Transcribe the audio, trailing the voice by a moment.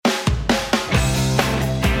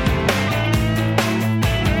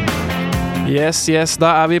Yes, da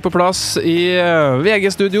vi på plass i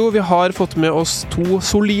VG-studio. Vi har fått med oss to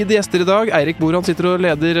solide gjester i dag. Eirik Bohr, han sitter og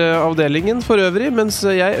leder avdelingen for øvrig, mens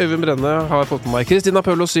jeg, Øyvind Brenne, har fått med meg Kristina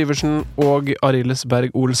Paulos Syversen og Arildes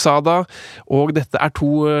Berg Olsada. Og dette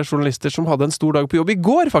to journalister som hadde en stor dag på jobb i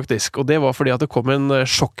går, faktisk. Og det var fordi at det kom en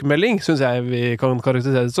sjokkmelding, synes jeg vi kan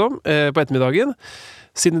karakterisere det som, på ettermiddagen.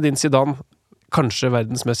 Zinedine Zidane, kanskje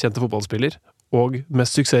verdens mest kjente fotballspiller og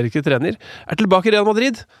mest suksessrike trener, tilbake i Real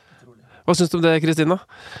Madrid. Hva synes du om det, Kristina?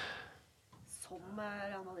 Som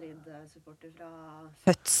Real Madrid-supporter fra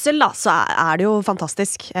fødsel, da, så det jo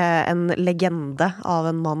fantastisk. En legende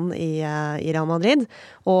av en mann i Real Madrid.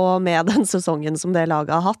 Og med den sesongen som det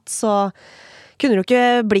laget har hatt, så kunne det jo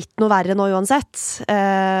ikke blitt noe verre nå uansett. Så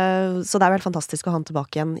det jo helt fantastisk å ha han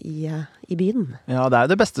tilbake igjen i byen. Ja, det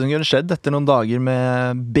jo det beste som kunne skjedd etter noen dager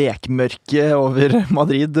med bekmørke over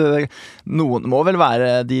Madrid. Noen må vel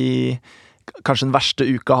være kanskje den verste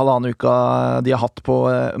halvannen uka de har hatt på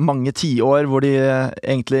mange tiår, hvor de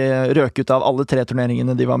egentlig røk ut av alle 3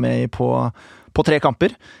 turneringene de var med i på 3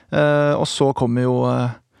 kamper. Og så kommer jo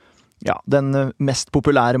den mest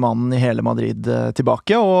populære mannen i hele Madrid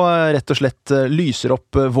tilbake, og rett og slett lyser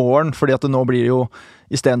opp våren, fordi at det nå blir jo,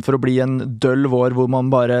 i stedet for å bli en døll vår hvor man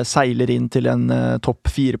bare seiler inn til en topp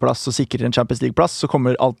 4-plass og sikrer en Champions League-plass, så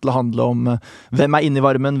kommer alt til å handle om hvem inne i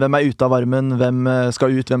varmen, hvem ute av varmen, hvem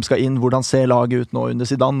skal ut, hvem skal inn, hvordan ser laget ut nå under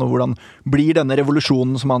Zidane, og hvordan blir denne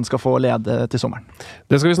revolusjonen som han skal få lede til sommeren.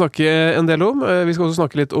 Det skal vi snakke en del om. Vi skal også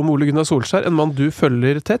snakke litt om Ole Gunnar Solskjær, en mann du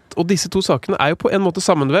følger tett, og disse to sakene jo på en måte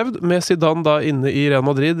sammenvevd. Med Zidane da inne i Real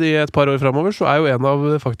Madrid i et par år fremover, så jo en av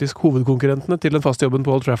faktisk hovedkonkurrentene til den faste jobben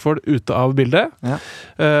på Old Trafford ute av bildet. Ja.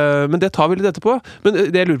 Men det tar vi litt etterpå. Men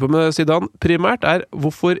det jeg lurer på med Zidane primært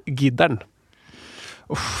hvorfor gidder han?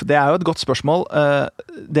 Det jo et godt spørsmål.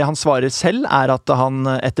 Det han svarer selv at han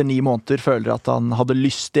etter 9 måneder føler at han hadde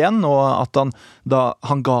lyst igjen, og at han, da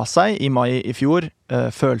han ga seg i mai i fjor,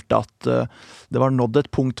 følte at det var nådd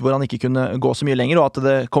et punkt hvor han ikke kunne gå så mye lenger, og at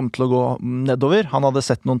det kom til å gå nedover. Han hadde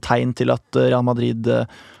sett noen tegn til at Real Madrid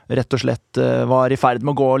rett og slett var i ferd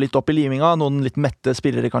med å gå litt opp i liminga, noen litt mette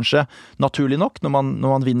spillere kanskje, naturlig nok, når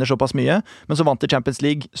man vinner såpass mye, men så vant de Champions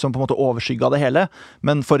League, som på en måte overskygget det hele.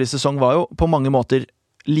 Men forrige sesong var jo på mange måter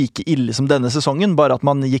like ille som denne sesongen, bare at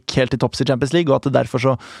man gikk helt til topps i Champions League, og at derfor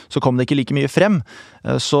så kom det ikke like mye frem.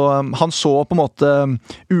 Så han så på en måte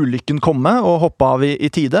ulykken komme, og hoppet av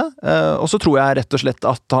i tide, og så tror jeg rett og slett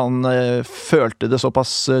at han følte det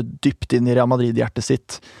såpass dypt inn i Real Madrid-hjertet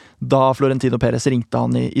sitt, da Florentino Perez ringte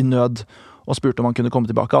han i nød og spurte om han kunne komme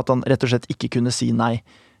tilbake, at han rett og slett ikke kunne si nei.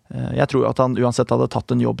 Jeg tror at han uansett hadde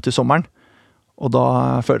tatt en jobb til sommeren, og da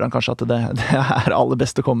føler han kanskje at det aller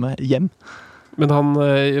best å komme hjem. Men han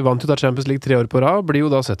vant jo da Champions League 3 år på rad, blir jo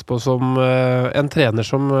da sett på som en trener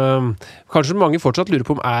som kanskje mange fortsatt lurer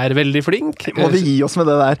på om veldig flink. Må vi gi oss med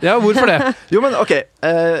det der? Ja, hvorfor det? Jo, men ok,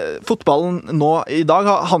 fotballen nå i dag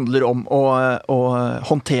handler om å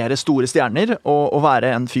håndtere store stjerner, og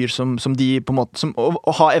være en fyr som de på en måte,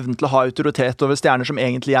 å ha evnen til å ha autoritet over stjerner som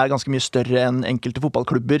egentlig ganske mye større enn enkelte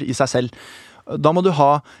fotballklubber i seg selv. Da må du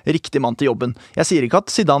ha riktig mann til jobben. Jeg sier ikke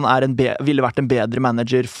at Zidane ville vært en bedre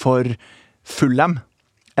manager for Fulham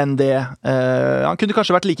enn det. Han kunne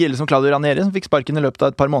kanskje vært like ille som Claudio Ranieri, som fikk sparken i løpet av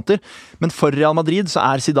et par måneder, men for Real Madrid så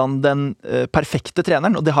Zidane den perfekte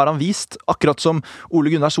treneren, og det har han vist, akkurat som Ole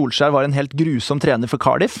Gunnar Solskjær var en helt grusom trener for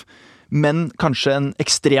Cardiff, men kanskje en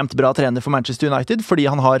ekstremt bra trener for Manchester United, fordi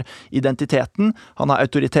han har identiteten, han har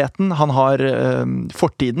autoriteten, han har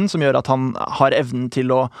fortiden, som gjør at han har evnen til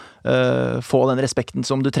å få den respekten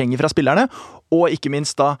som du trenger fra spillerne, og ikke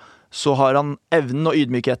minst da så har han evnen og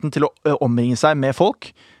ydmykheten til å omringe seg med folk,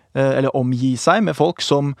 eller omgi seg med folk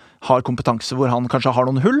som har kompetanse hvor han kanskje har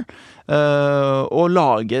noen hull, og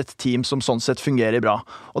lage et team som sånn sett fungerer bra.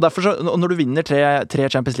 Og derfor så, når du vinner 3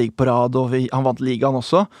 Champions League på rad, og han vant ligaen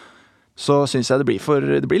også, så synes jeg det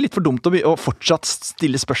blir litt for dumt å fortsatt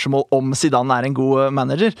stille spørsmål om Zidane en god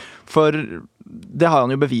manager, for det har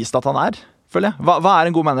han jo bevist at han føler jeg. Hva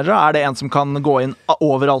en god manager? Det en som kan gå inn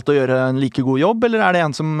overalt og gjøre en like god jobb, eller det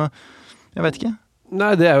en som, jeg vet ikke?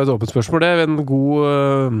 Nei, det jo et åpent spørsmål. Det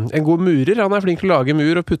en god murer. Han flink til å lage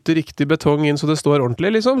mur og putte riktig betong inn så det står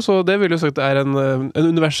ordentlig, liksom. Så det vil jo sagt en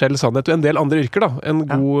universell sannhet. Og en del andre yrker, da. En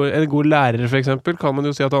god lærer, for eksempel, kan man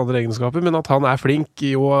jo si at har andre egenskaper, men at han flink,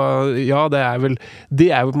 og ja, det jo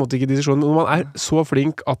på en måte ikke diskusjonen. Men om han så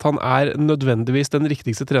flink at han nødvendigvis den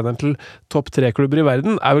riktigste treneren til topp 3-klubber i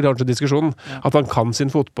verden, vel kanskje diskusjonen. At han kan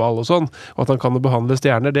sin fotball og sånn, og at han kan behandle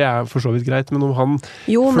stjerner, det for så vidt greit. Men om han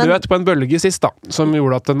fløt på en bølge sist, da, som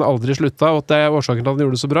gjorde at den aldri slutta, og at det årsaken til at den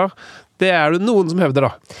gjorde det så bra. Det det noen som hevder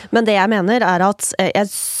da. Men det jeg mener at jeg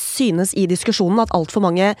synes i diskusjonen at alt for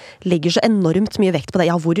mange legger så enormt mye vekt på det.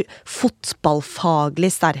 Ja, hvor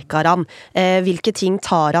fotballfaglig sterk han? Hvilke ting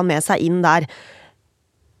tar han med seg inn der?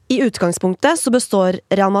 I utgangspunktet så består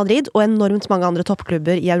Real Madrid og enormt mange andre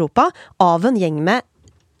toppklubber i Europa av en gjeng med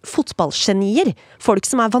fotballgenier. Folk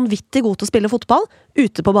som vanvittig gode til å spille fotball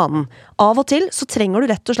ute på banen. Av og til så trenger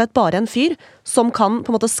du rett og slett bare en fyr som kan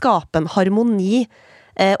på en måte skape en harmoni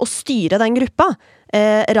og styre den gruppa.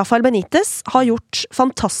 Rafael Benitez har gjort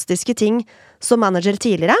fantastiske ting som manager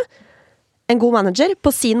tidligere. En god manager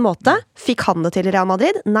på sin måte. Fikk han det til i Real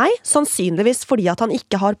Madrid? Nei, sannsynligvis fordi at han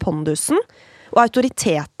ikke har pondusen og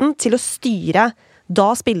autoriteten til å styre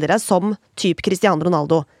da spillere som typ Cristiano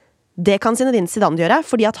Ronaldo. Det kan Zinedine Zidane gjøre,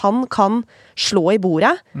 fordi at han kan slå i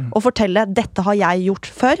bordet og fortelle dette har jeg gjort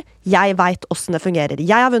før, jeg vet hvordan det fungerer.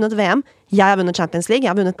 Jeg har vunnet VM, jeg har vunnet Champions League,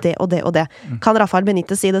 jeg har vunnet det og det og det. Kan Rafael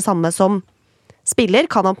Benitez si det samme som spiller?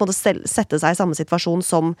 Kan han på en måte sette seg i samme situasjon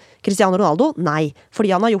som Cristiano Ronaldo? Nei,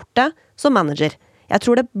 fordi han har gjort det som manager. Jeg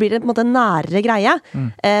tror det blir på en måte en nærere greie.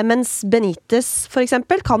 Mens Benitez, for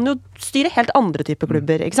eksempel, kan jo styre helt andre typer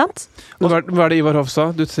klubber, ikke sant? Hva det Ivar Hoff sa?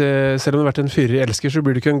 Selv om du har vært en fyrig elsker, så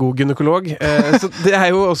blir du ikke en god gynekolog. Så det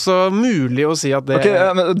jo også mulig å si at det... Ok,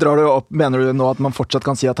 men mener du nå at man fortsatt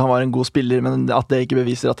kan si at han var en god spiller, men at det ikke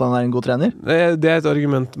beviser at han en god trener? Det et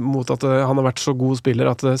argument mot at han har vært så god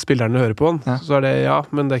spiller at spillerne hører på han. Ja. Så det ja,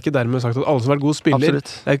 men det ikke dermed sagt at alle som har vært god spiller.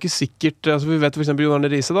 Absolutt. Det jo ikke sikkert... Altså, vi vet for eksempel Jon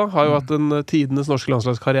Arne Riise da, har jo hatt en tidenes norsk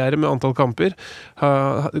landslagskarriere med antall kamper.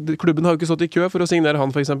 Klubben har jo ikke stått i kø for å signere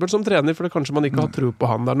han for eksempel som trener, for det kanskje man ikke har tro på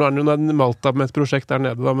han der. Nå det jo en Malta med et prosjekt der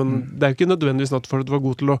nede da, men det jo ikke nødvendigvis at for at du var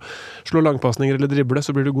god til å slå langpassninger eller drible,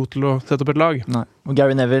 så blir du god til å sette opp et lag. Nei. Og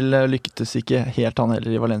Gary Neville lyktes ikke helt han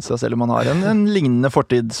heller i Valencia, selv om han har en lignende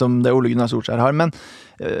fortid som det Ole Gunnar Solskjær har. Men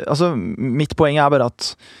altså, mitt poeng bare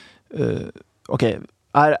at ok,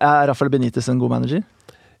 Rafael Benitez en god manager?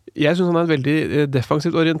 Jeg synes han en veldig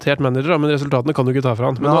defensivt orientert manager, men resultatene kan du ikke ta fra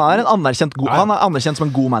han. Men han han anerkjent som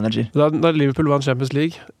en god manager. Da Liverpool vant Champions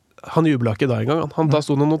League, han jubla ikke da engang. Da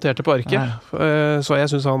sto han og noterte på arket. Så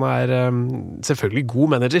jeg synes han selvfølgelig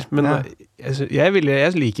god manager, men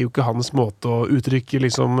jeg liker jo ikke hans måte å uttrykke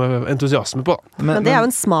liksom, entusiasme på. Men det jo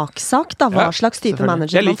en smakssak da, hva slags type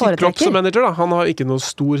manager man foretrekker. Jeg liker Klopp som manager da. Han har ikke noe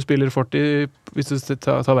stor spillerfortid hvis du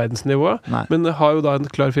tar verdensnivået, men har jo da en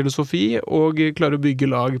klar filosofi og klarer å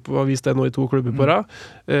bygge lag på å vise det nå i 2 klubber på rad.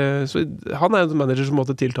 Så han en manager som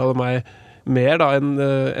måtte tiltale meg mer da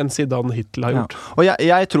enn Zidane hittil har gjort. Ja. Og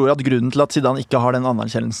jeg tror at grunnen til at Zidane ikke har den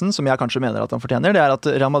anerkjennelsen, som jeg kanskje mener at han fortjener, det at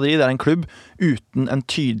Real Madrid en klubb uten en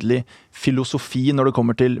tydelig filosofi når det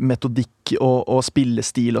kommer til metodikk og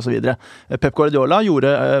spillestil og så videre. Pep Guardiola gjorde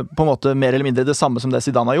på en måte mer eller mindre det samme som det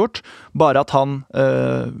Zidane har gjort, bare at han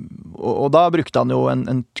og da brukte han jo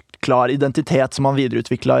en klar identitet som han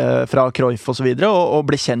videreutviklet fra Cruyff og så videre, og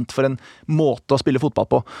ble kjent for en måte å spille fotball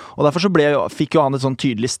på. Og derfor så fikk jo han et sånn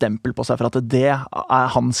tydelig stempel på seg for at det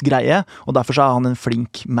hans greie, og derfor så han en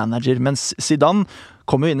flink manager. Mens Zidane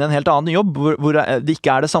kom jo inn i en helt annen jobb, hvor det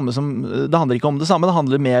ikke det samme som... Det handler ikke om det samme, det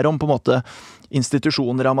handler mer om på en måte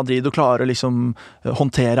institusjoner av Madrid og klare å liksom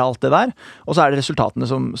håndtere alt det der. Og så det resultatene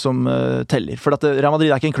som teller. For at Real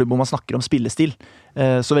Madrid ikke en klubb hvor man snakker om spillestil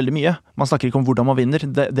så veldig mye. Man snakker ikke om hvordan man vinner.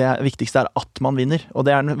 Det viktigste at man vinner. Og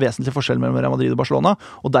det en vesentlig forskjell mellom Real Madrid og Barcelona.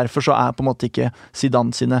 Og derfor så på en måte ikke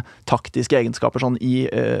Zidane sine taktiske egenskaper sånn i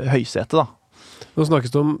høysetet da. Nå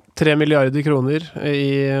snakkes det om 3 milliarder kroner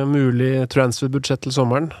i mulig transferbudsjett til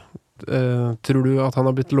sommeren. Tror du at han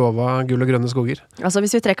har blitt lovet gull og grønne skoger? Altså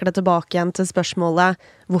hvis vi trekker det tilbake igjen til spørsmålet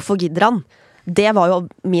hvorfor gidder han? Det var jo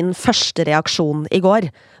min første reaksjon i går.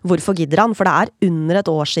 Hvorfor gidder han? For det under et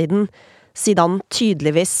år siden Zidane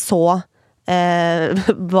tydeligvis så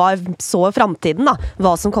fremtiden da,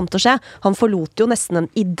 hva som kom til å skje. Han forlot jo nesten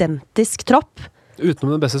en identisk tropp.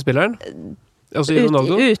 Utenom den beste spilleren? Altså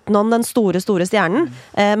utenom den store stjernen,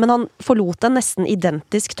 men han forlot en nesten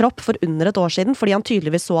identisk tropp for under et år siden, fordi han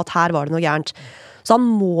tydeligvis så at her var det noe gærent. Så han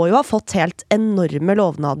må jo ha fått helt enorme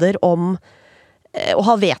lovnader om å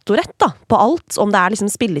ha vetorett da, på alt, om det liksom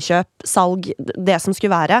spillekjøp, salg, det som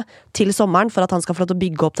skulle være, til sommeren, for at han skal få lov til å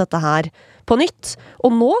bygge opp dette her på nytt.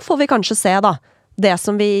 Og nå får vi kanskje se da, det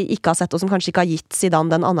som vi ikke har sett, og som kanskje ikke har gitt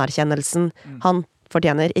Zidane den anerkjennelsen han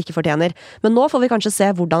fortjener, ikke fortjener. Men nå får vi kanskje se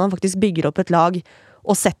hvordan han faktisk bygger opp et lag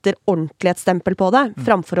og setter ordentlig et stempel på det,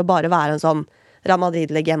 framfor å bare være en sånn Real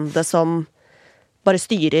Madrid-legende som bare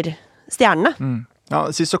styrer stjernene. Ja,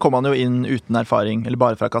 sist så kom han jo inn uten erfaring, eller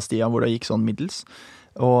bare fra Castilla, hvor det gikk sånn middels.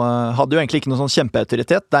 Og hadde jo egentlig ikke noen sånn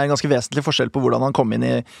kjempeautoritet. Det en ganske vesentlig forskjell på hvordan han kom inn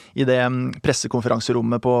i det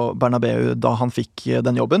pressekonferanserommet på Bernabeu da han fikk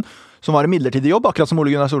den jobben, som var en midlertidig jobb, akkurat som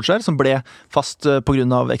Ole Gunnar Solskjær, som ble fast på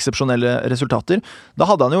grunn av eksepsjonelle resultater. Da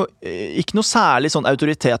hadde han jo ikke noe særlig sånn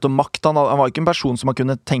autoritet og makt. Han var ikke en person som man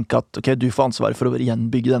kunne tenke at ok, du får ansvaret for å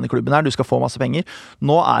gjenbygge denne klubben her, du skal få masse penger.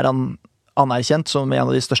 Nå han anerkjent som en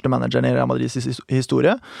av de største managerne i Real Madrids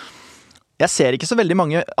historie. Jeg ser ikke så veldig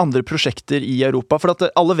mange andre prosjekter i Europa, for at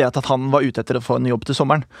alle vet at han var ute etter å få en jobb til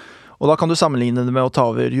sommeren. Og da kan du sammenligne det med å ta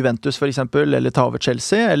over Juventus for eksempel, eller ta over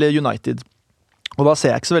Chelsea, eller United. Og da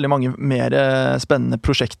ser jeg ikke så veldig mange mer spennende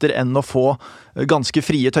prosjekter enn å få ganske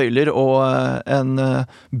frie tøyler og en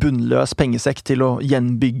bunnløs pengesekk til å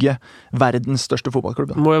gjenbygge verdens største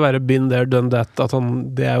fotballklubb. Det må jo være been there, done that, at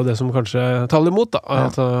det jo det som kanskje taler imot, da.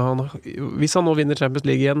 At hvis han nå vinner Champions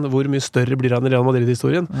League igjen, hvor mye større blir han i Real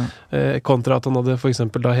Madrid-historien? Kontra at han hadde for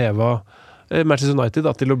eksempel da hevet Manchester United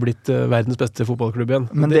da, til å blitt verdens beste fotballklubb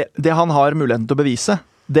igjen. Men det han har muligheten til å bevise,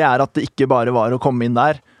 det at det ikke bare var å komme inn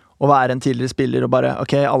der og være en tidligere spiller og bare,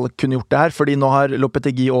 ok, alle kunne gjort det her, fordi nå har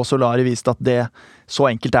Lopetegui og Solari vist at så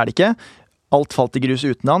enkelt det ikke. Alt falt i grus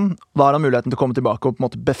uten han. Da har han muligheten til å komme tilbake og på en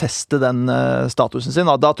måte befeste den statusen sin.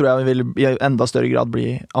 Da tror jeg han vil i enda større grad bli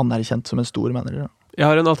anerkjent som en stor manager. Jeg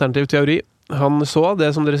har en alternativ teori. Han så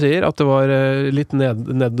det, som dere sier, at det var litt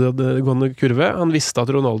nedgående kurve. Han visste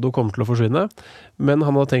at Ronaldo kom til å forsvinne, men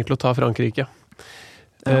han hadde tenkt til å ta Frankrike.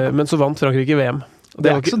 Men så vant Frankrike VM. Det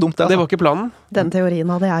var ikke så dumt, det var ikke planen. Den teorien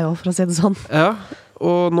hadde jeg også, for å si det sånn. Ja,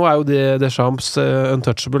 og nå jo Deschamps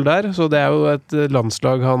untouchable der, så det jo et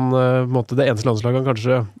landslag det eneste landslaget han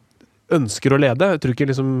kanskje ønsker å lede. Jeg tror ikke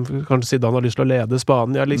kanskje Zidane har lyst til å lede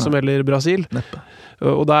Spania eller Brasil. Neppe.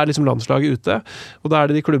 Og da landslaget ute, og da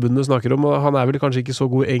det de klubbene du snakker om, og han vel kanskje ikke så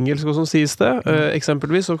god i engelsk, og sånn sies det,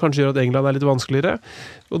 eksempelvis, og kanskje gjør at England litt vanskeligere.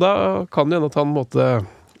 Og da kan det hende at han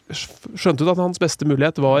skjønte ut at hans beste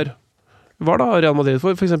mulighet var da Real Madrid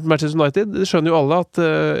for eksempel Manchester United. Det skjønner jo alle at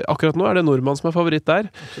akkurat nå det nordmann som favoritt der.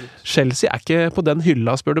 Absolutt. Chelsea ikke på den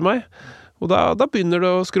hylla, spør du meg. Og da begynner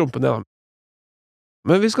det å skrumpe ned.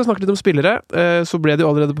 Men vi skal snakke litt om spillere. Så ble det jo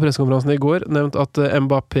allerede på pressekonferansen i går nevnt at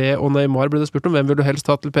Mbappé og Neymar ble det spurt om. Hvem vil du helst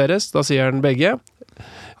ha til Perez? Da sier han begge.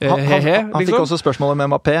 Han fikk også spørsmålet med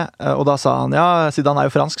Mbappé, og da sa han siden han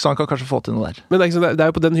jo fransk, så han kan kanskje få til noe der. Men det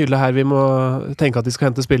jo på den hylla her vi må tenke at de skal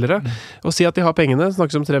hente spillere. Og si at de har pengene,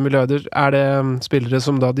 snakkes om 3 milliarder. Det spillere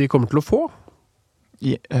som da de kommer til å få?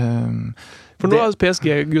 For nå har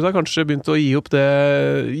PSG-gutta kanskje begynt å gi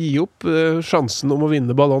opp sjansen om å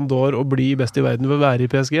vinne Ballon d'Or og bli best i verden ved å være i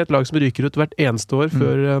PSG. Et lag som ryker ut hvert eneste år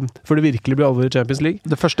før det virkelig blir alvor i Champions League.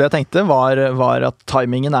 Det første jeg tenkte var at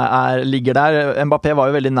timingen ligger der. Mbappé var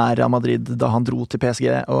jo veldig nær Real Madrid da han dro til PSG,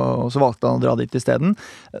 og så valgte han å dra dit i stedet.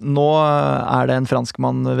 Nå det en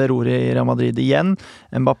franskmann ved roret i Real Madrid igjen.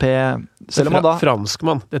 Mbappé, selv om han da...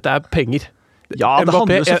 Franskmann, dette penger. Ja,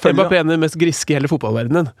 Mbappé den mest griske i hele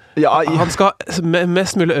fotballverdenen. Han skal ha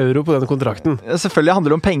mest mulig euro på denne kontrakten. Selvfølgelig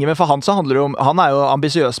handler det om penger, men for han så handler det om... Han jo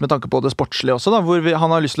ambisiøs med tanke på det sportslige også, da, hvor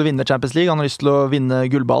han har lyst til å vinne Champions League, han har lyst til å vinne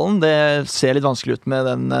gullballen. Det ser litt vanskelig ut med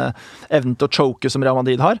den evnen til å choke som Real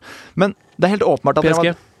Madrid har. Men det helt åpenbart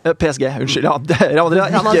at PSG, unnskyld. Ja, Real Madrid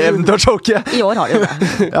har ikke evnen til å choke. I år har de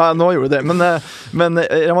det. Ja, nå gjorde det. Men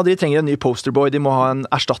Real Madrid trenger en ny posterboy. De må ha en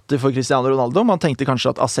erstatter for Cristiano Ronaldo. Man tenkte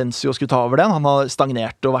kanskje at Asensio skulle ta over den. Han har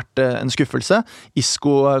stagnert og vært en skuffelse.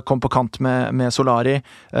 Isco kom på kant med Solari.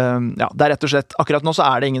 Det rett og slett, akkurat nå så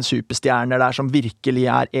det ingen superstjerner der som virkelig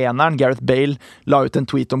eneren. Gareth Bale la ut en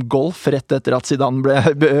tweet om golf rett etter at Zidane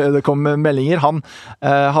det kom meldinger. Han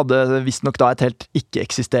hadde visstnok da et helt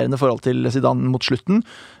ikke-eksisterende forhold til Zidane mot slutten.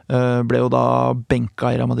 Ble jo da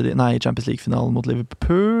benka i Champions League-finalen mot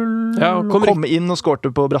Liverpool. Kom inn og skårte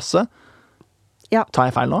på brasse. Ja. Tar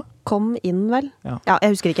jeg feil nå? Kom inn vel? Ja,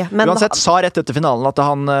 jeg husker ikke. Men uansett, sa rett etter finalen at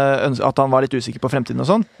han var litt usikker på fremtiden og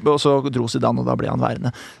sånn, og så dro Zidane, og da ble han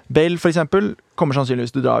værende. Bale, for eksempel, kommer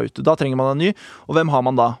sannsynligvis til å dra ut. Da trenger man en ny, og hvem har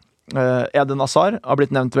man da? Eden Hazard har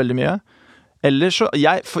blitt nevnt veldig mye. Ellers så,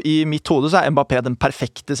 i mitt hode så Mbappé den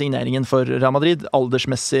perfekte signeringen for Real Madrid,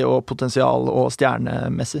 aldersmessig og potensial og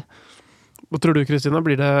stjernemessig. Hva tror du, Kristina?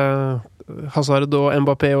 Blir det Hazard og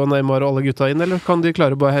Mbappé og Neymar og alle gutta inn, eller kan de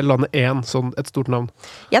klare bare lande et stort navn?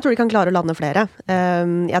 Jeg tror de kan klare å lande flere.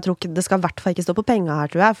 Jeg tror ikke, det skal i hvert fall ikke stå på penger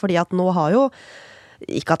her, tror jeg, fordi at nå har jo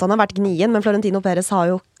ikke at han har vært gnien, men Florentino Perez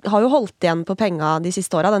har jo holdt igjen på penger de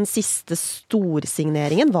siste årene. Den siste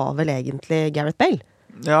storsigneringen var vel egentlig Gareth Bale.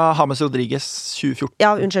 Ja, James Rodriguez 2014.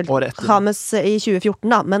 Ja, unnskyld. James i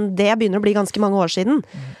 2014 da, men det begynner å bli ganske mange år siden.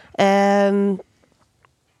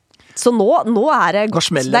 Så nå det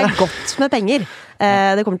godt med penger.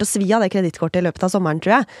 Det kommer til å svi av det kredittkortet i løpet av sommeren,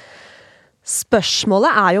 tror jeg.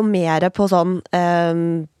 Spørsmålet jo mer på sånn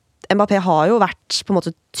Mbappé har jo vært på en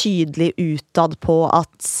måte tydelig utad på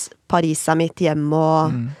at Paris mitt hjem og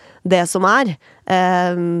det som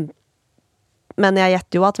men jeg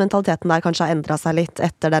gjetter jo at mentaliteten der kanskje har endret seg litt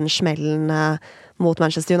etter den smellen mot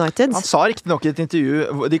Manchester United. Han sa riktig nok i et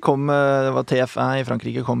intervju, de kom, det var TF1 i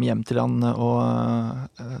Frankrike, kom hjem til han, og,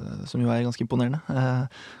 som jo ganske imponerende,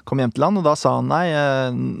 kom hjem til han, og da sa han nei,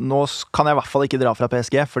 nå kan jeg i hvert fall ikke dra fra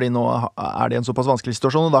PSG, fordi nå det en såpass vanskelig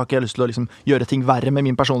situasjon, og da har ikke jeg lyst til å liksom, gjøre ting verre med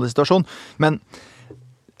min personlige situasjon, men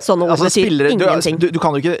sånn ord betyr ingenting. Du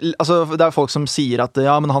kan jo ikke, altså, det folk som sier at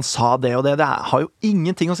ja, men han sa det og det har jo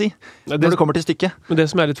ingenting å si når det kommer til stykket. Men det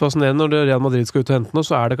som litt fascinerende når Real Madrid skal ut og hente noe,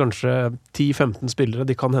 så det kanskje 10-15 spillere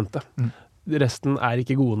de kan hente. Resten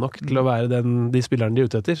ikke gode nok til å være de spillerne de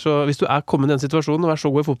ute etter. Så hvis du kommet i den situasjonen og så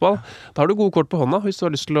god i fotball, da har du gode kort på hånda hvis du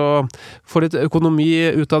har lyst til å få litt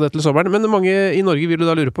økonomi ut av det til sommeren. Men mange i Norge vil du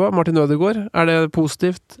da lure på, Martin Ødegaard, det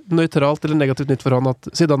positivt, nøytralt eller negativt nytt for han at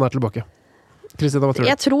Zidane tilbake? Kristina, hva tror du?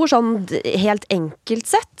 Jeg tror sånn helt enkelt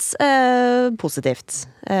sett positivt.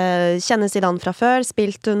 Kjenner Zidane fra før,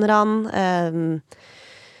 spilt under han.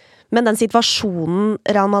 Men den situasjonen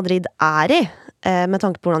Real Madrid i, med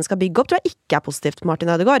tanke på hvordan han skal bygge opp, tror jeg ikke positivt for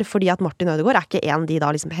Martin Ødegaard, fordi at Martin Ødegaard ikke en de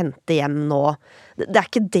da liksom henter hjem nå. Det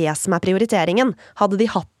ikke det som prioriteringen. Hadde de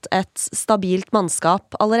hatt et stabilt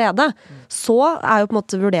mannskap allerede, så jo på en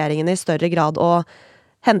måte vurderingen i større grad å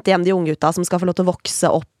hente hjem de unge gutta som skal få lov til å vokse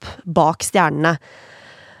opp bak stjernene.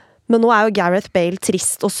 Men nå jo Gareth Bale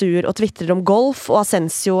trist og sur og twittrer om golf, og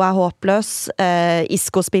Asensio håpløs.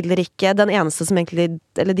 Isco spiller ikke. Den eneste som egentlig,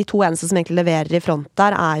 eller de to eneste som egentlig leverer i front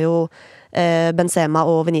der jo Benzema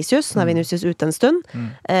og Vinicius. Nå Vinicius ute en stund.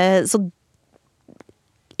 Så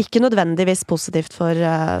ikke nødvendigvis positivt for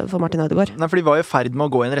Martin Ødegaard. Nei, for de var jo i ferd med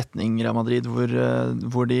å gå i en retning Real Madrid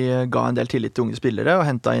hvor de ga en del tillit til unge spillere og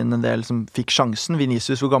hentet inn en del som fikk sjansen.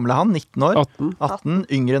 Vinicius, hvor gammel han? 19 år? 18.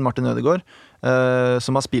 Yngre enn Martin Ødegaard.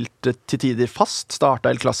 Som har spilt til tider fast,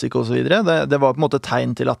 startet El Clasico og så videre. Det var på en måte et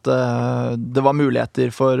tegn til at det var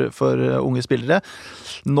muligheter for unge spillere.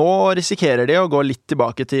 Nå risikerer de å gå litt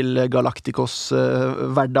tilbake til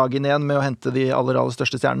Galacticos-hverdagen igjen med å hente de aller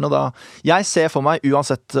største stjernene. Og da, jeg ser for meg,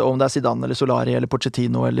 uansett om det Zidane eller Solari eller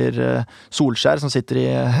Pochettino eller Solskjær som sitter i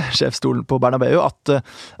sjefsstolen på Bernabeu, at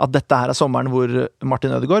dette her sommeren hvor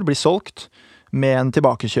Martin Ødegaard blir solgt med en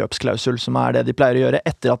tilbakekjøpsklausul, som det de pleier å gjøre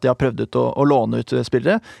etter at de har prøvd ut å låne ut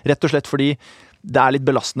spillere. Rett og slett fordi det litt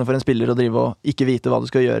belastende for en spiller å drive og ikke vite hva du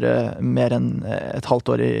skal gjøre mer enn et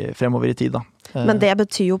halvt år fremover i tid. Da. Men det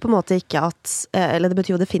betyr jo på en måte ikke eller det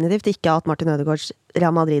betyr jo definitivt ikke at Martin Ødegaards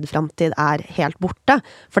Real Madrid-framtid helt borte.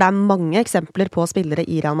 For det mange eksempler på spillere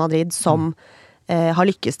i Real Madrid som har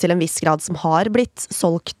lykkes til en viss grad, som har blitt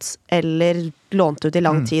solgt eller lånt ut i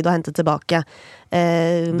lang tid og hentet tilbake.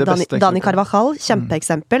 Dani Carvajal,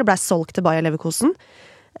 kjempeeksempel, ble solgt til Bayer Leverkusen.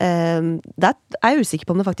 Det jeg usikker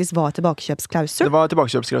på om det faktisk var tilbakekjøpsklausul. Det var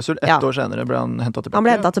tilbakekjøpsklausul, år senere ble han hentet tilbake. Han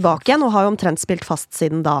ble hentet tilbake igjen og har jo omtrent spilt fast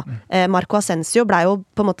siden da. Marco Asensio ble jo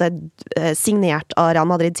på en måte signert av Real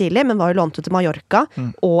Madrid tidlig, men var jo lånt ut til Mallorca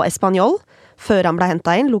og Espanyol før han ble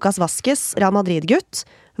hentet inn. Lucas Vázquez, Real Madrid-gutt,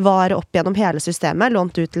 var opp gjennom hele systemet,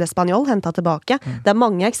 lånt ut til Espanyol, hentet tilbake. Det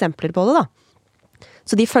mange eksempler på det da.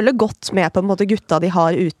 Så de følger godt med på en måte gutta de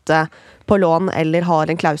har ute på lån eller har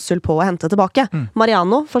en klausul på å hente tilbake.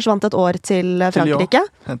 Mariano forsvant et år til Frankrike,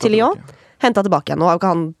 til Lyon. Hentet tilbake. Nå har jo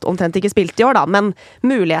ikke han omtrent ikke spilt i år da, men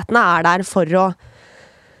mulighetene der for å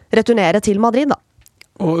returnere til Madrid da.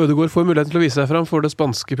 Og Ødegaard får muligheten til å vise seg frem for det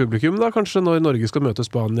spanske publikum da, kanskje når Norge skal møte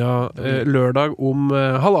Spania lørdag om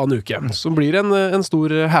halvannen uke, som blir en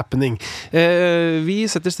stor happening. Vi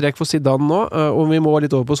setter strek for Zidane nå, og vi må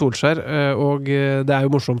litt over på Solskjær, og det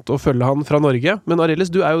jo morsomt å følge han fra Norge. Men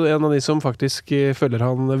Arelis, du jo en av de som faktisk følger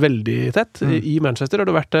han veldig tett i Manchester, og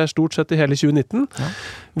du har vært der stort sett i hele 2019. Ja.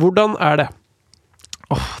 Hvordan det?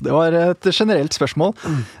 Det var et generelt spørsmål.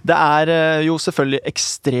 Det jo selvfølgelig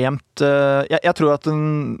ekstremt jeg tror at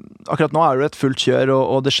akkurat nå det et fullt kjør,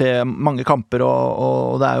 og det skjer mange kamper,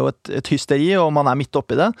 og det jo et hysteri, og man midt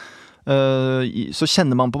oppi det. Så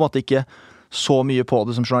kjenner man på en måte ikke så mye på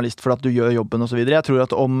det som journalist for at du gjør jobben og så videre. Jeg tror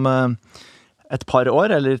at om et par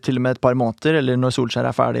år, eller til og med et par måneder, eller når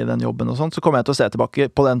Solskjær ferdig i den jobben og sånt, så kommer jeg til å se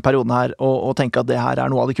tilbake på den perioden her, og tenke at det her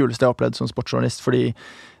noe av det kuleste jeg har opplevd som sportsjournalist, fordi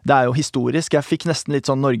det jo historisk. Jeg fikk nesten litt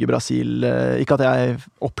sånn Norge-Brasil, ikke at jeg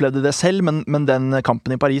opplevde det selv, men den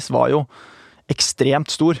kampen i Paris var jo ekstremt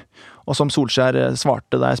stor. Og som Solskjær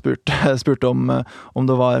svarte da jeg spurte om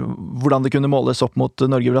det var hvordan det kunne måles opp mot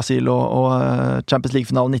Norge-Brasil og Champions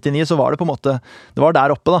League-finalen 99, så var det på en måte, det var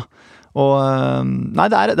der oppe da. Og nei,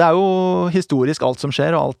 det er jo historisk alt som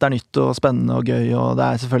skjer, og alt er nytt og spennende og gøy, og det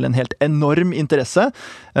er selvfølgelig en helt enorm interesse.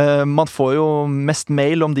 Man får jo mest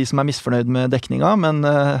mail om de som er misfornøyd med dekninga, men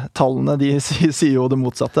tallene de sier jo det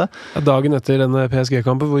motsatte. Dagen etter denne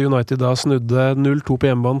PSG-kampen, hvor United da snudde 0-2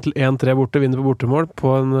 på hjemmebane til 1-3 borte, vinner på bortemål,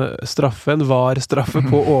 på en straffe, en VAR-straffe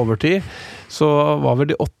på overtid, så var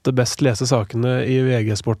vel de 8 best leste sakene i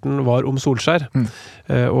VG-sporten var om Solskjær.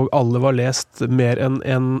 Og alle var lest mer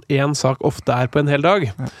enn en sak ofte er på en hel dag.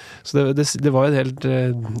 Så det var en helt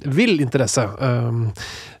vill interesse.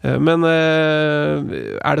 Men er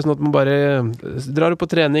det sånn at man bare drar opp på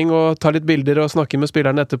trening og tar litt bilder og snakker med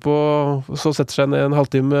spillerne etterpå, og så setter seg ned en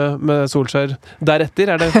halvtime med Solskjær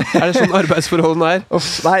deretter? Er det sånn arbeidsforholdene er?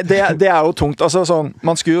 Nei, det er jo tungt. Altså sånn,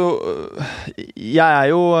 man skulle jo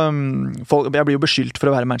jeg blir jo beskyldt for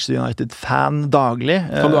å være Manchester United-fan daglig.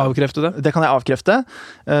 Kan du avkrefte det? Det kan jeg avkrefte,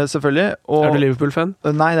 selvfølgelig. Og er du Liverpool-fan?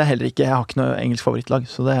 Nei, det er heller ikke. Jeg har ikke noe engelsk favorittlag,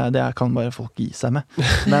 så det kan bare folk gi seg med.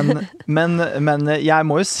 Men jeg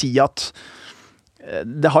må jo si at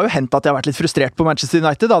det har jo hendt at jeg har vært litt frustrert på Manchester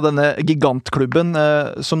United, da, denne gigantklubben,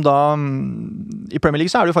 som da i Premier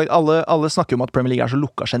League så er det jo faktisk alle snakker om at Premier League er så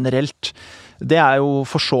lukka generelt. Det er jo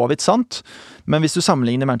for så vidt sant, men hvis du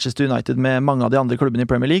sammenligner Manchester United med mange av de andre klubbene i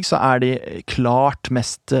Premier League, så er de klart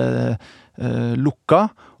mest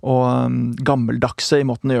lukka og gammeldagse i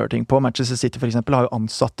måten å gjøre ting på. Manchester City for eksempel har jo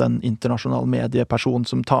ansatt en internasjonal medieperson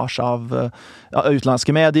som tar seg av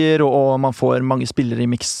utenlandske medier, og man får mange spillere i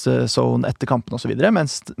mix-zone etter kampen og så videre,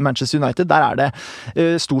 mens Manchester United, der er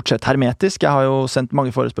det stort sett hermetisk. Jeg har jo sendt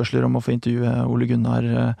mange forespørsler om å få intervjue Ole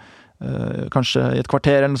Gunnar kanskje i et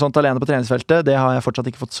kvarter eller noe sånt alene på treningsfeltet. Det har jeg fortsatt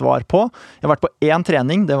ikke fått svar på. Jeg har vært på 1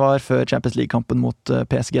 trening, det var før Champions League-kampen mot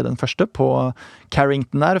PSG den første, på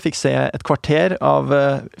Carrington der, og fikk se et kvarter av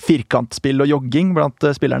firkantspill og jogging blant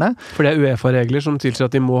spillerne. For det er UEFA-regler som tilsier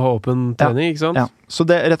at de må ha åpen trening, ikke sant? Ja. Så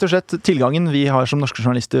det rett og slett tilgangen vi har som norske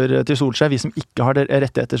journalister til Solskjær, vi som ikke har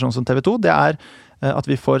rettigheter sånn som TV 2, det er at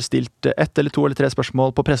vi får stilt 1 eller 2 eller 3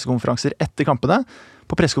 spørsmål på pressekonferanser etter kampene.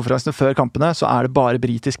 På pressekonferansene før kampene så er det bare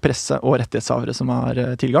britisk presse og rettighetshavere som har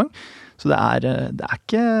tilgang. Så det er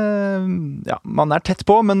ikke... Ja, man er tett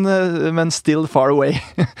på, men still far away.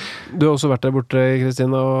 Du har også vært der borte,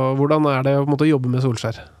 Kristine, og hvordan er det på en måte å jobbe med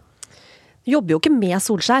Solskjær? Jobber jo ikke med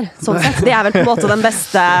Solskjær, sånn sett. Det er vel på en måte den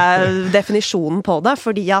beste definisjonen på det,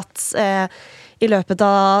 fordi at i løpet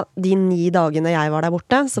av de 9 dagene jeg var der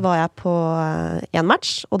borte, så var jeg på en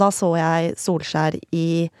match, og da så jeg Solskjær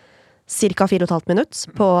i cirka 4,5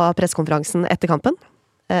 minutter på pressekonferansen etter kampen.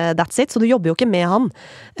 That's it. Så du jobber jo ikke med han.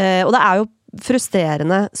 Og det er jo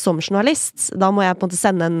frustrerende som journalist. Da må jeg på en måte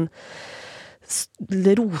sende en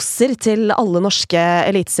roser til alle norske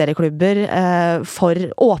eliteserieklubber for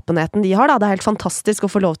åpenheten de har. Da. Det er helt fantastisk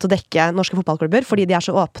å få lov til å dekke norske fotballklubber, fordi de er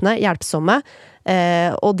så åpne, hjelpsomme,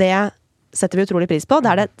 og det setter vi utrolig pris på. Det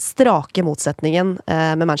er det strake motsetningen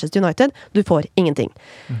med Manchester United. Du får ingenting.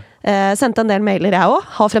 Sendte en del mailer jeg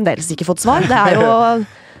også. Har fremdeles ikke fått svar. Det er jo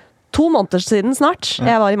 2 måneder siden snart.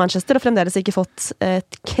 Jeg var i Manchester og fremdeles ikke fått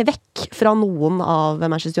et kvekk fra noen av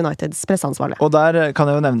Manchester Uniteds presseansvarlige. Og der kan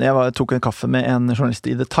jeg jo nevne, jeg tok en kaffe med en journalist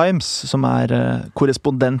i The Times, som er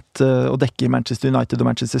korrespondent og dekker Manchester United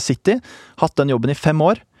og Manchester City. Hatt den jobben i 5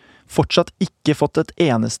 år. Fortsatt ikke fått et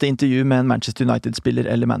eneste intervju med en Manchester United-spiller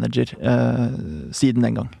eller manager siden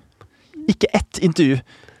den gang. Ikke ett intervju.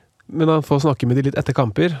 Men han får snakke med de litt etter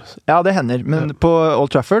kamper? Ja, det hender. Men på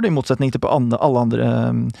Old Trafford, i motsetning til på alle andre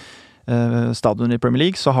stadioner i Premier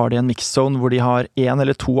League, så har de en mix-zone hvor de har 1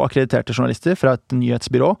 eller 2 akkrediterte journalister fra et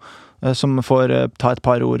nyhetsbyrå, som får ta et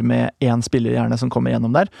par ord med 1 spiller gjerne som kommer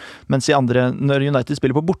gjennom der. Mens når United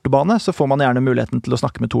spiller på bortebane, så får man gjerne muligheten til å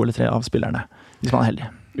snakke med 2 eller 3 av spillerne, hvis man er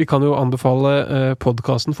heldig. Vi kan jo anbefale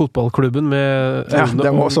podcasten Fotballklubben med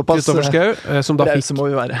Aune og Kristoffer Schau, som da fikk... må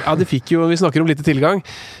vi være. Ja, de fikk jo, vi snakker om lite tilgang,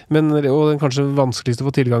 og den kanskje vanskeligste å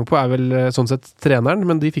få tilgang på er vel sånn sett treneren,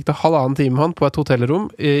 men de fikk da 1,5 time med han på et hotellrom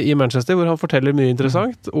i Manchester, hvor han forteller mye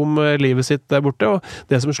interessant om livet sitt der borte, og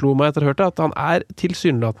det som slo meg etter å ha hørt det, at han er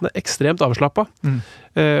tilsynelatende ekstremt avslappet.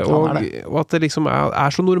 Og at det liksom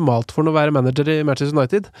er så normalt for han å være manager i Manchester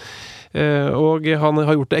United. Og han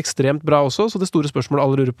har gjort det ekstremt bra også, så det store spørsmålet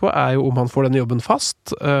alle lurer på er jo om han får denne jobben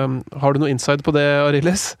fast. Har du noe inside på det,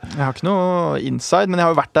 Arildes? Jeg har ikke noe inside, men jeg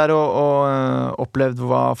har jo vært der og opplevd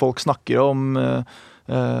hva folk snakker om.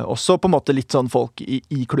 Også på en måte litt sånn folk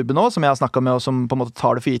i klubben også, som jeg har snakket med, og som på en måte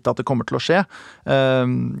tar det for gitt at det kommer til å skje.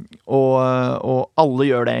 Og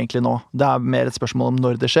alle gjør det egentlig nå. Det er mer et spørsmål om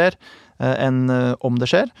når det skjer, enn om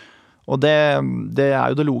det skjer. Og det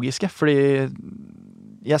er jo det logiske, fordi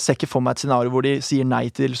jeg ser ikke for meg et scenario hvor de sier nei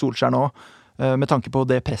til Solskjær nå, med tanke på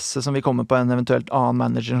det presset som vil komme på en eventuelt annen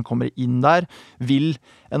manager som kommer inn der. Vil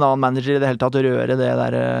en annen manager i det hele tatt røre det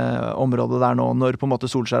der området der nå, når på en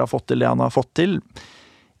måte Solskjær har fått til det han har fått til?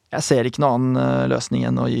 Jeg ser ikke noen annen løsning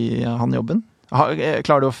enn å gi han jobben.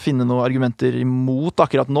 Klarer du å finne noen argumenter imot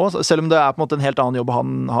akkurat nå, selv om det på en måte en helt annen jobb og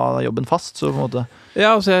han har jobben fast, så på en måte...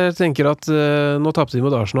 Ja, altså jeg tenker at nå tappte de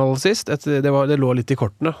mot Arsenal sist, det lå litt i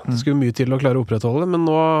kortene. Det skulle mye til å klare å opprettholde, men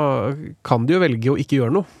nå kan de jo velge å ikke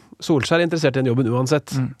gjøre noe. Solskjær interessert i den jobben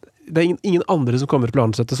uansett. Det ingen andre som kommer til å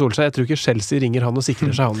ansette Solskjær. Jeg tror ikke Chelsea ringer han og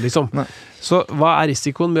sikrer seg han, liksom. Så hva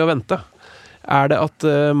risikoen med å vente? Det at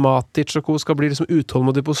Matic og Co skal bli liksom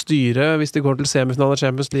utålmodig på styret hvis de går til semifinalen av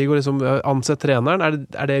Champions League og liksom ansett treneren?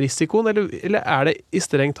 Det risikoen, eller det i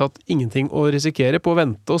strengt tatt ingenting å risikere på å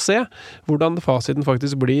vente og se hvordan fasiten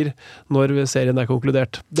faktisk blir når serien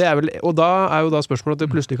konkludert? Og da jo da spørsmålet at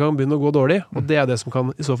det plutselig kan begynne å gå dårlig, og det det som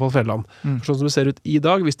kan i så fall felle han. For sånn som det ser ut i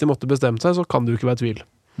dag, hvis de måtte bestemt seg, så kan det jo ikke være tvil.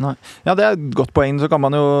 Nei. Ja, det et godt poeng. Så kan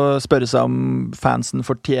man jo spørre seg om fansen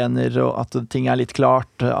fortjener, og at ting litt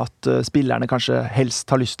klart, at spillerne kanskje helst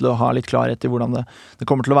har lyst til å ha litt klarhet i hvordan det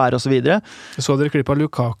kommer til å være, og så videre. Så dere klipp av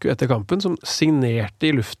Lukaku etter kampen, som signerte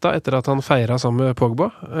i lufta etter at han feiret sammen med Pogba.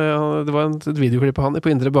 Det var et videoklipp av han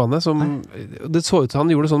på indre bane, det så ut til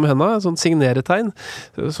han gjorde sånn med hendene, sånn signeretegn.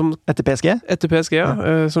 Etter PSG? Etter PSG, ja.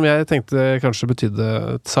 Som jeg tenkte kanskje betydde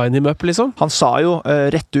sign him up, liksom. Han sa jo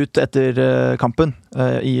rett ut etter kampen,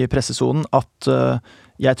 i pressesonen at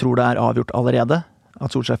jeg tror det avgjort allerede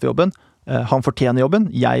at Solskjær får jobben. Han fortjener jobben.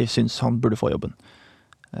 Jeg synes han burde få jobben.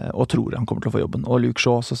 Og tror han kommer til å få jobben. Og Luke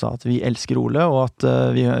Shaw også sa at vi elsker Ole, og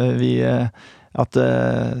at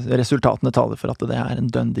resultatene taler for at det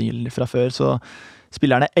en done deal fra før. Så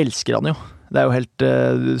spillerne elsker han jo. Det jo helt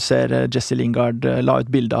du ser Jesse Lingard la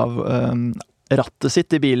ut bilde av rattet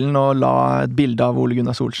sitt i bilen og la et bilde av Ole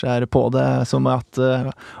Gunnar Solskjær på det, som at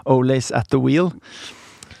Ole's at the wheel.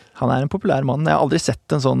 Han en populær mann. Jeg har aldri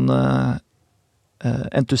sett en sånn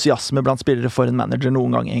entusiasme blant spillere for en manager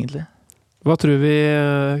noen gang, egentlig. Hva tror vi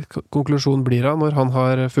konklusjonen blir da, når han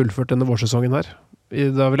har fullført denne vårsesongen her?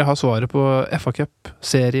 Da vil jeg ha svaret på FA Cup,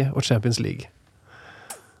 serie og Champions League.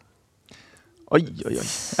 Oi. Ja.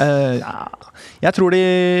 Jeg tror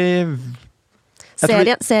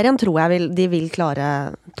Serien tror jeg de vil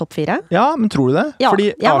klare topp 4. Ja, men tror du det? Ja,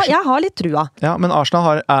 fordi jeg har litt trua. Ja, men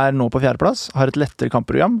Arsenal nå på 4. plass, har et lettere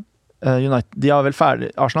kampprogram. Arsenal vel ferdig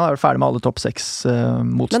med alle topp 6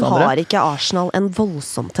 motstandere. Men har ikke Arsenal en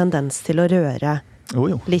voldsom tendens til å røre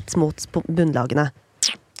litt mot bunnlagene?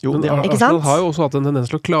 Jo, Arsenal har jo også hatt en tendens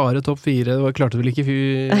til å klare topp 4. Det klarte vel ikke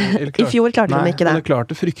I fjor klarte de ikke det. Men de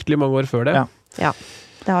klarte fryktelig mange år før det. Ja.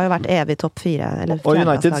 Det har jo vært evig topp 4 eller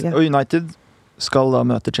og United skal da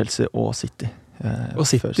møte Chelsea og City. Og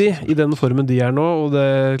City, i den formen de nå, og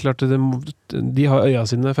det klart de har øya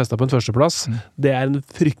sine festet på en førsteplass, det en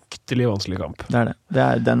fryktelig vanskelig kamp. Det det.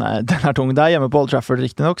 Den tung. Det hjemme på Old Trafford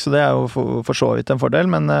riktig nok, så det jo for så vidt en fordel,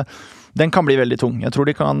 men den kan bli veldig tung. Jeg tror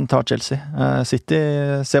de kan ta Chelsea. City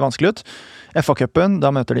ser vanskelig ut. FA-cupen, da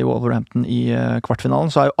møter de Wolverhampton i kvartfinalen,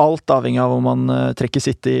 så jo alt avhengig av om man trekker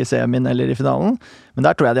City i semien eller i finalen, men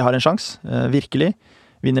der tror jeg de har en sjans, virkelig.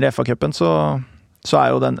 Vinner de FA-cupen, så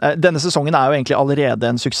jo denne sesongen jo egentlig allerede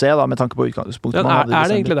en suksess da, med tanke på utgangspunktet man hadde.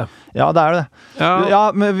 Det egentlig det? Ja, det det. Ja,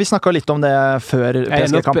 men vi snakket litt om det før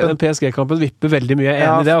PSG-kampen. PSG-kampen vipper veldig mye, jeg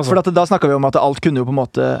enig i det. Altså. For da snakket vi om at alt kunne jo på en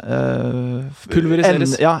måte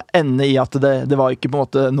pulveriseres. Ende i at det var ikke på en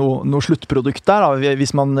måte noe sluttprodukt der, da,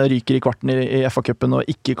 hvis man ryker i kvarten i FA-cupen og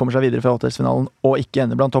ikke kommer seg videre fra åttedelsfinalen og ikke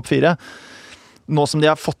ender blant topp 4. Nå som de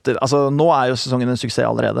har fått til, altså nå jo sesongen en suksess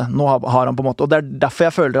allerede. Nå har han på en måte, og det derfor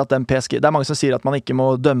jeg føler at den PSG, det mange som sier at man ikke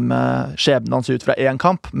må dømme skjebnen hans ut fra én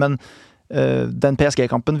kamp, men den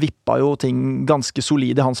PSG-kampen vippa jo ting ganske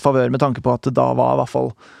solid i hans favør med tanke på at da var i hvert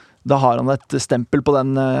fall, da har han et stempel på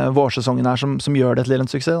den vårsesongen her som gjør det til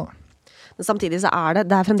en suksess da. Men samtidig så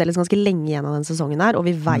det fremdeles ganske lenge igjen av den sesongen her, og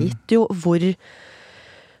vi vet jo hvor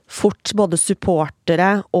fort både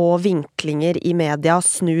supportere og vinklinger i media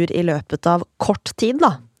snur i løpet av kort tid,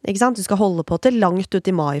 da. Ikke sant? Du skal holde på til langt ut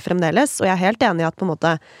i mai fremdeles, og jeg helt enig i at på en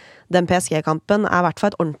måte den PSG-kampen i hvert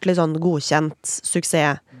fall et ordentlig sånn godkjent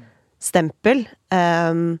suksessstempel.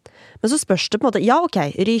 Men så spørs det på en måte, ja ok,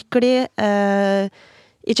 ryker de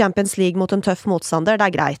i Champions League mot en tøff motstander,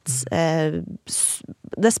 det greit.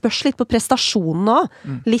 Det spørs litt på prestasjonen nå,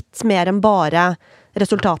 litt mer enn bare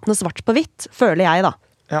resultatene svart på hvitt, føler jeg da.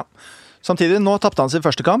 Ja. Samtidig, nå tappte han sin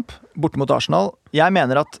første kamp bort mot Arsenal. Jeg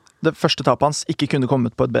mener at det første tapet hans ikke kunne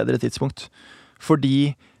kommet på et bedre tidspunkt.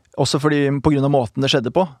 Fordi Også fordi på grunn av måten det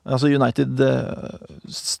skjedde på. Altså United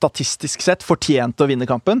statistisk sett fortjente å vinne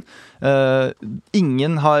kampen.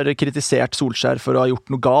 Ingen har kritisert Solskjær for å ha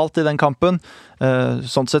gjort noe galt i den kampen.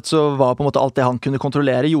 Sånn sett så var på en måte alt det han kunne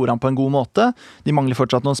kontrollere, gjorde han på en god måte. De mangler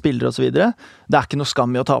fortsatt noen spillere og så videre. Det ikke noe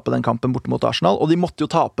skam i å tape den kampen borte mot Arsenal, og de måtte jo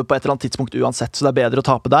tape på et eller annet tidspunkt uansett, så det bedre å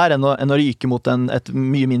tape der enn å ryke mot et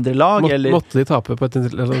mye mindre lag. Måtte de tape på et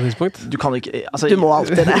eller annet tidspunkt? Du kan ikke, altså, du må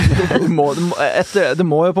alltid det. Det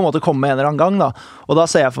må jo på en måte komme en eller annen gang da, og da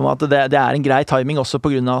ser jeg for meg at det en grei timing også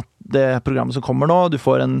på grunn av det programmet som kommer nå. Du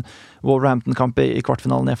får en Wolverhampton-kamp i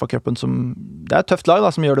kvartfinalen i FA-cupen som det et tøft lag da,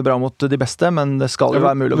 som gjør det bra mot de beste, men det skal jo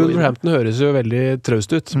være mulig å gå videre. Wolverhampton høres jo veldig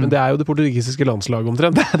traust ut, men det jo det portugisiske landslaget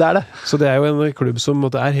omtrent. Det det. Så det jo en klubb som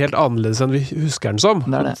helt annerledes enn vi husker den som.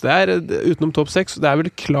 Det utenom topp 6, det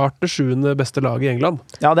vel klart det 7. beste laget i England.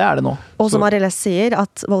 Ja, det det nå. Og som Ariles sier,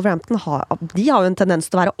 at Wolverhampton har jo en tendens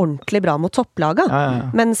til å være ordentlig bra mot topplaget. Ja.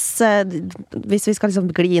 Mens hvis vi skal liksom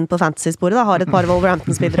gli inn på fantasy-sporet, da, har et par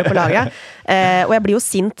Wolverhampton-spillere på laget. Og jeg blir jo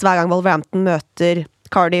sint hver gang Wolverhampton møter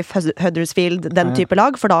Cardiff, Huddersfield, den type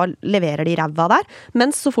lag, for da leverer de ræva der.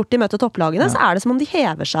 Mens så fort de møter topplagene, så det som om de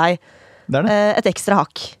hever seg et ekstra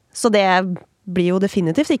hakk. Så det blir jo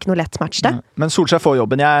definitivt ikke noe lett match, det. Men Solskjær får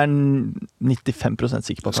jobben. Jeg 95%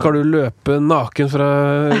 sikker på at Skal du løpe naken fra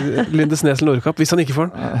Lindesnes Nordkapp hvis han ikke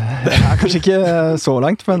får den? Det kanskje ikke så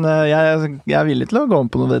langt, men jeg villig til å gå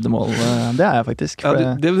om på noen veddemål. Det jeg faktisk.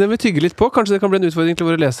 Ja, det vil tygge litt på. Kanskje det kan bli en utfordring til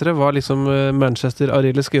våre lesere hva liksom Manchester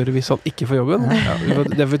Ariles skal gjøre hvis han ikke får jobben. Ja,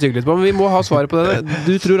 det får vi tygge litt på, men vi må ha svaret på det.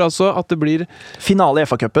 Du tror altså at det blir finale i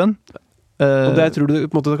FA-cupen. Og der tror du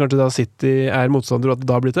på en måte kanskje da City motstander, og at det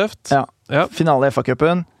da blir tøft? Ja. Finale i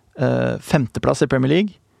FA-cupen, 5. plass i Premier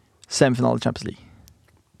League, semifinale i Champions League.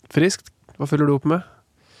 Friskt. Hva følger du opp med?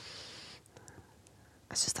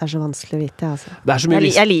 Jeg synes det så vanskelig å vite, altså. Det så mye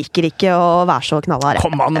jeg liker ikke å være så knallhard.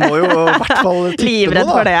 Kom an, må jo i hvert fall tippe livredd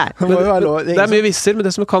noe, for det. Det mye visser, men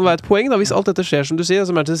det som kan være et poeng da, hvis alt dette skjer som du sier,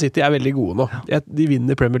 altså Manchester City veldig gode nå. De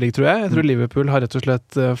vinner Premier League, tror jeg. Jeg tror Liverpool har rett og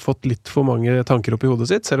slett fått litt for mange tanker opp i hodet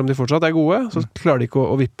sitt, selv om de fortsatt gode, så klarer de ikke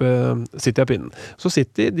å vippe City av pinnen. Så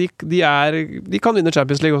City, de kan vinne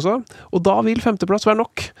Champions League også, og da vil 5. plass være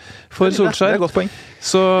nok for Solskjær. Det et godt poeng.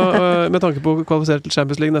 Så med tanke på å kvalifisere til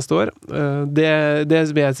Champions League neste år, det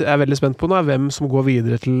jeg veldig spent på nå hvem som går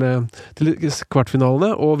videre til kvartfinalene,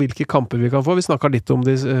 og hvilke kamper vi kan få. Vi snakket litt om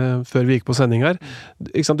det før vi gikk på sending her.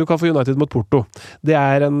 Ikke sant? Du kan få United mot Porto. Det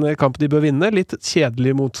en kamp de bør vinne. Litt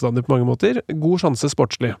kjedelig motstander på mange måter. God sjanse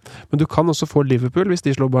sportslig. Men du kan også få Liverpool hvis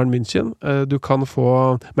de slår Bayern München. Du kan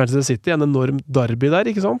få Manchester City, en enorm derby der,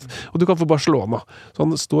 ikke sant? Og du kan få Barcelona. Så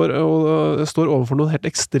han står overfor noen helt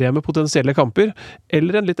ekstreme potensielle kamper,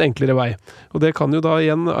 eller en litt enklere vei. Og det kan jo da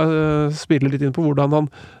igjen spille litt inn på hvordan han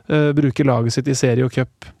bruker laget sitt i serie og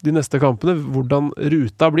cup de neste kampene, hvordan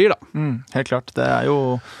ruta blir da. Helt klart.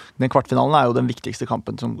 Den kvartfinalen jo den viktigste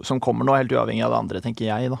kampen som kommer nå, helt uavhengig av det andre, tenker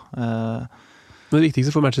jeg da. Men det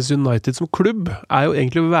viktigste for Manchester United som klubb jo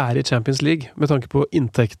egentlig å være i Champions League, med tanke på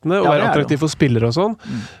inntektene, og være attraktiv for spillere og sånn.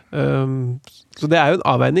 Så det jo en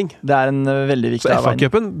avveining. Det en veldig viktig avveining. Så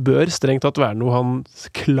FA-cupen bør strengt tatt være noe han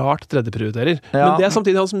klart tredjeprioriterer. Ja. Men det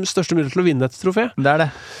samtidig hans største mulighet til å vinne et trofé. Det det.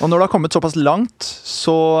 Og når du har kommet såpass langt,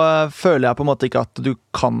 så føler jeg på en måte ikke at du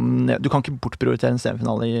kan ikke bortprioritere en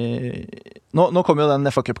semifinale Nå kommer jo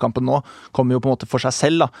den FA-cup-kampen kommer jo på en måte for seg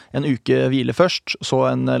selv da. En uke hvile først, så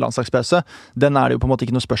en landslagspause. Den det jo på en måte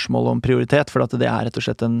ikke noe spørsmål om prioritet, for at det rett og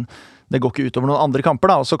slett det går ikke utover noen andre kamper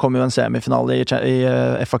da, og så kommer jo en semifinale i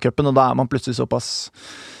FA-cupen, og da man plutselig såpass,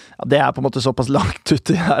 det på en måte såpass langt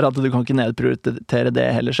ute her at du kan ikke nedprioritere det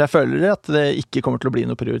heller, så jeg føler at det ikke kommer til å bli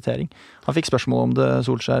noe prioritering. Han fikk spørsmål om det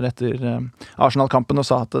Solskjær etter Arsenal-kampen, og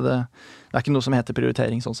sa at det ikke noe som heter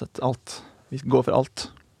prioritering sånn sett. Vi går for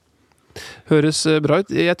alt. Høres bra ut.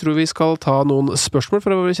 Jeg tror vi skal ta noen spørsmål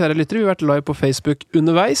fra våre kjære lyttere. Vi har vært live på Facebook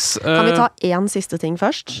underveis. Kan vi ta en siste ting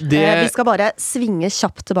først? Vi skal bare svinge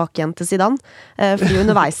kjapt tilbake igjen til Zidane. Fordi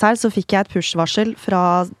underveis her så fikk jeg et push-varsel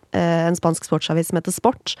fra en spansk sportsavis som heter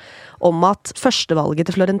Sport, om at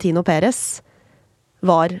førstevalget til Florentino Pérez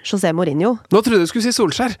var José Mourinho. Nå trodde jeg du skulle si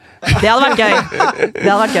Solskjær. Det hadde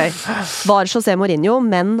vært gøy. Var José Mourinho,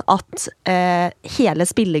 men at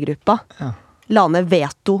hele spillergruppa la ned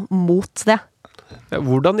veto mot det. Ja,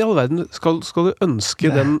 hvordan i all verden skal du ønske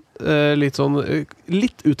den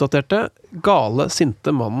litt utdaterte, gale,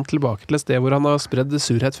 sinte mannen tilbake til et sted hvor han har spredd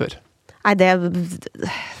surhet før? Nei, det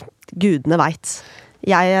gudene vet.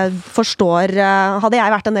 Jeg forstår, hadde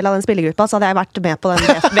jeg vært en del av den spillergruppa, så hadde jeg vært med på den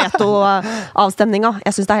veto-avstemninga.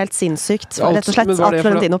 Jeg synes det helt sinnssykt, rett og slett, at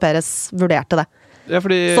Florentino Pérez vurderte det. Ja,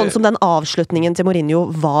 sånn som den avslutningen til Mourinho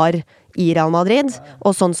var i Real Madrid,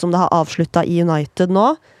 og sånn som det har avsluttet i United nå,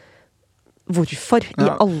 hvorfor i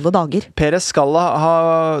alle dager? Perez skal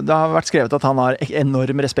det har vært skrevet at han har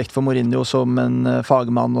enorm respekt for Mourinho som en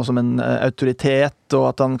fagmann og som en autoritet, og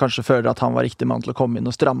at han kanskje føler at han var riktig mann til å komme inn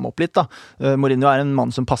og stramme opp litt da. Mourinho er en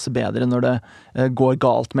mann som passer bedre når det går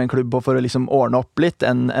galt med en klubb og for å liksom ordne opp litt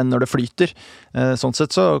enn når det flyter. Sånn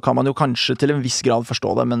sett så kan man jo kanskje til en viss grad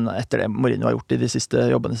forstå det, men etter det Mourinho har gjort i de siste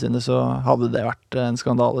jobbene sine, så hadde det vært en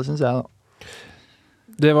skandale, synes jeg da.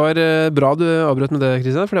 Det var bra du avbrøt med det,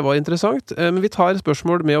 Kristian, for det var interessant. Men vi tar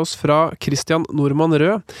spørsmål med oss fra Christian Normann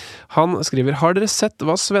Rød. Han skriver, har dere sett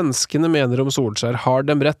hva svenskene mener om Solskjær? Har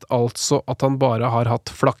dem rett, altså at han bare har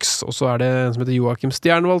hatt flaks? Og så er det en som heter Joakim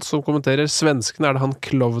Stjernvold som kommenterer, svenskene er det han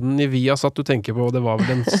klovnen i Viasat du tenker på, og det var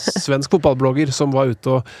vel en svensk fotballblogger som var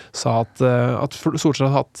ute og sa at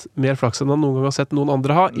Solskjær har hatt mer flaks enn han noen gang har sett noen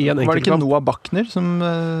andre ha i en enkeltkamp. Var det ikke Noah Bachner som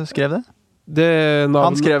skrev det?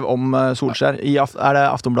 Han skrev om Solskjær er det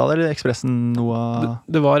Aftonbladet eller Expressen Noah?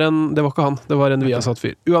 Det var ikke han, det var en Viasat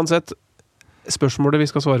fyr. Uansett, spørsmålet vi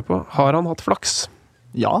skal svare på, har han hatt flaks?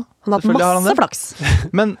 Ja, han har hatt masse flaks.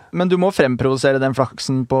 Men du må fremprovosere den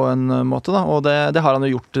flaksen på en måte da, og det har han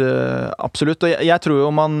jo gjort absolutt. Og jeg tror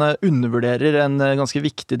jo man undervurderer en ganske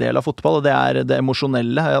viktig del av fotball, og det er det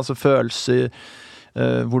emosjonelle, altså følelser,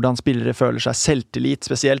 hvordan spillere føler seg. Selvtillit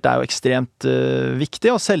spesielt er jo ekstremt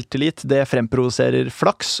viktig, og selvtillit det fremprovoserer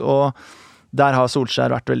flaks, og der har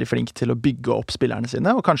Solskjær vært veldig flink til å bygge opp spillerne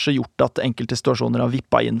sine, og kanskje gjort at enkelte situasjoner har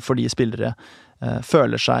vippet inn fordi spillere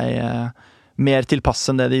føler seg mer tilpass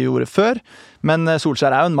enn det de gjorde før. Men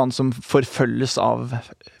Solskjær er jo en mann som forfølges av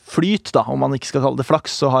flyt, da, om man ikke skal kalle det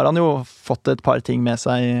flaks, så har han jo fått et par ting med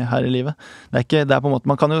seg her i livet. Det er på en måte,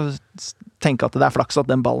 man kan jo tenke at det er flaks at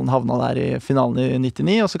den ballen havna der i finalen i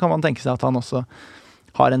 99, og så kan man tenke seg at han også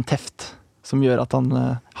har en teft som gjør at han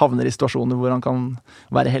havner i situasjoner hvor han kan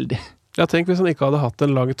være heldig. Ja, tenk hvis han ikke hadde hatt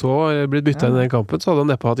en lang tå og blitt byttet inn i den kampen, så hadde han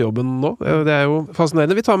neppe hatt jobben nå. Det er jo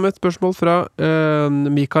fascinerende. Vi tar med et spørsmål fra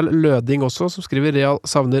Mikael Løding også, som skriver Real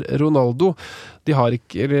savner Ronaldo. De har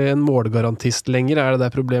ikke en målgarantist lenger, er det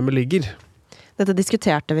der problemet ligger? Dette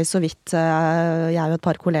diskuterte vi så vidt, jeg og et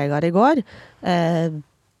par kollegaer i går.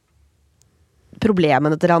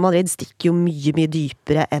 Problemene til Real Madrid stikker jo mye, mye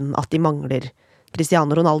dypere enn at de mangler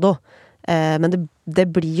Cristiano Ronaldo. Men det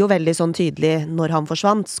blir jo veldig sånn tydelig når han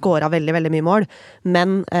forsvant, skåret veldig, veldig mye mål.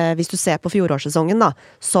 Men hvis du ser på fjorårssesongen da,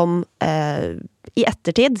 som i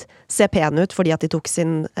ettertid ser pen ut fordi at de tok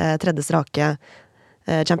sin tredje strake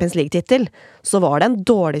Champions League-titel, så var det en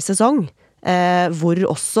dårlig sesong, hvor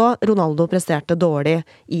også Ronaldo presterte dårlig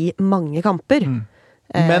i mange kamper.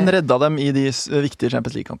 Men redda dem i de viktige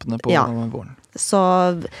Champions League-kampene på våren. Så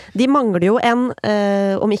de mangler jo en,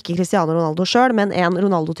 om ikke Cristiano Ronaldo selv, men en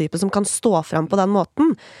Ronaldo-type som kan stå frem på den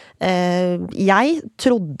måten. Jeg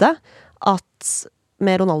trodde at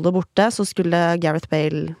med Ronaldo borte så skulle Gareth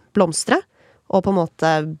Bale blomstre, og på en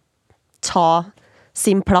måte ta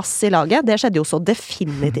sin plass i laget. Det skjedde jo så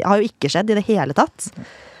definitivt, har jo ikke skjedd i det hele tatt.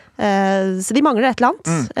 Så de mangler et eller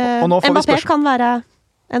annet. Mbappé kan være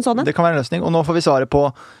en sånn. Det kan være en løsning, og nå får vi svare på,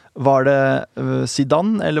 var det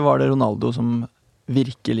Zidane eller var det Ronaldo som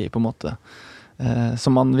virkelig på en måte,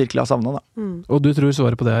 som man virkelig har savnet da? Og du tror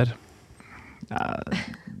svaret på det her?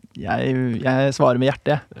 Jeg svarer med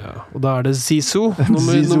hjertet. Ja, og da er det Zizou,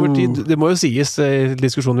 nummer 10. Det må jo sies i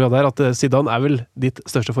diskusjonen vi hadde her, at Zidane er vel ditt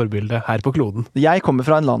største forbilde her på kloden. Jeg kommer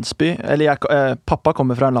fra en landsby, pappa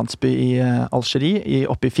kommer fra en landsby i Algerie,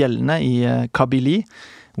 oppe i fjellene i Kabylie,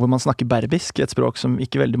 hvor man snakker berbisk, et språk som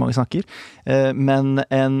ikke veldig mange snakker, men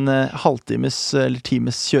en halvtimes eller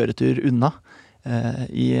times kjøretur unna,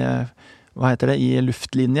 i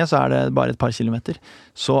luftlinje, så er det bare et par kilometer,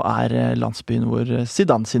 så er landsbyen hvor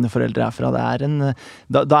Zidane sine foreldre er fra. Da er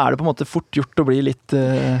det på en måte fort gjort å bli litt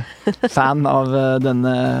fan av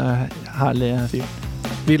denne herlige fyren.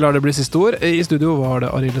 Vi lar det bli siste ord. I studio var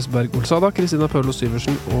det Arild Berg Olsada, Kristina Paulo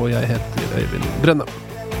Syversen, og jeg heter Øyvind Brenne.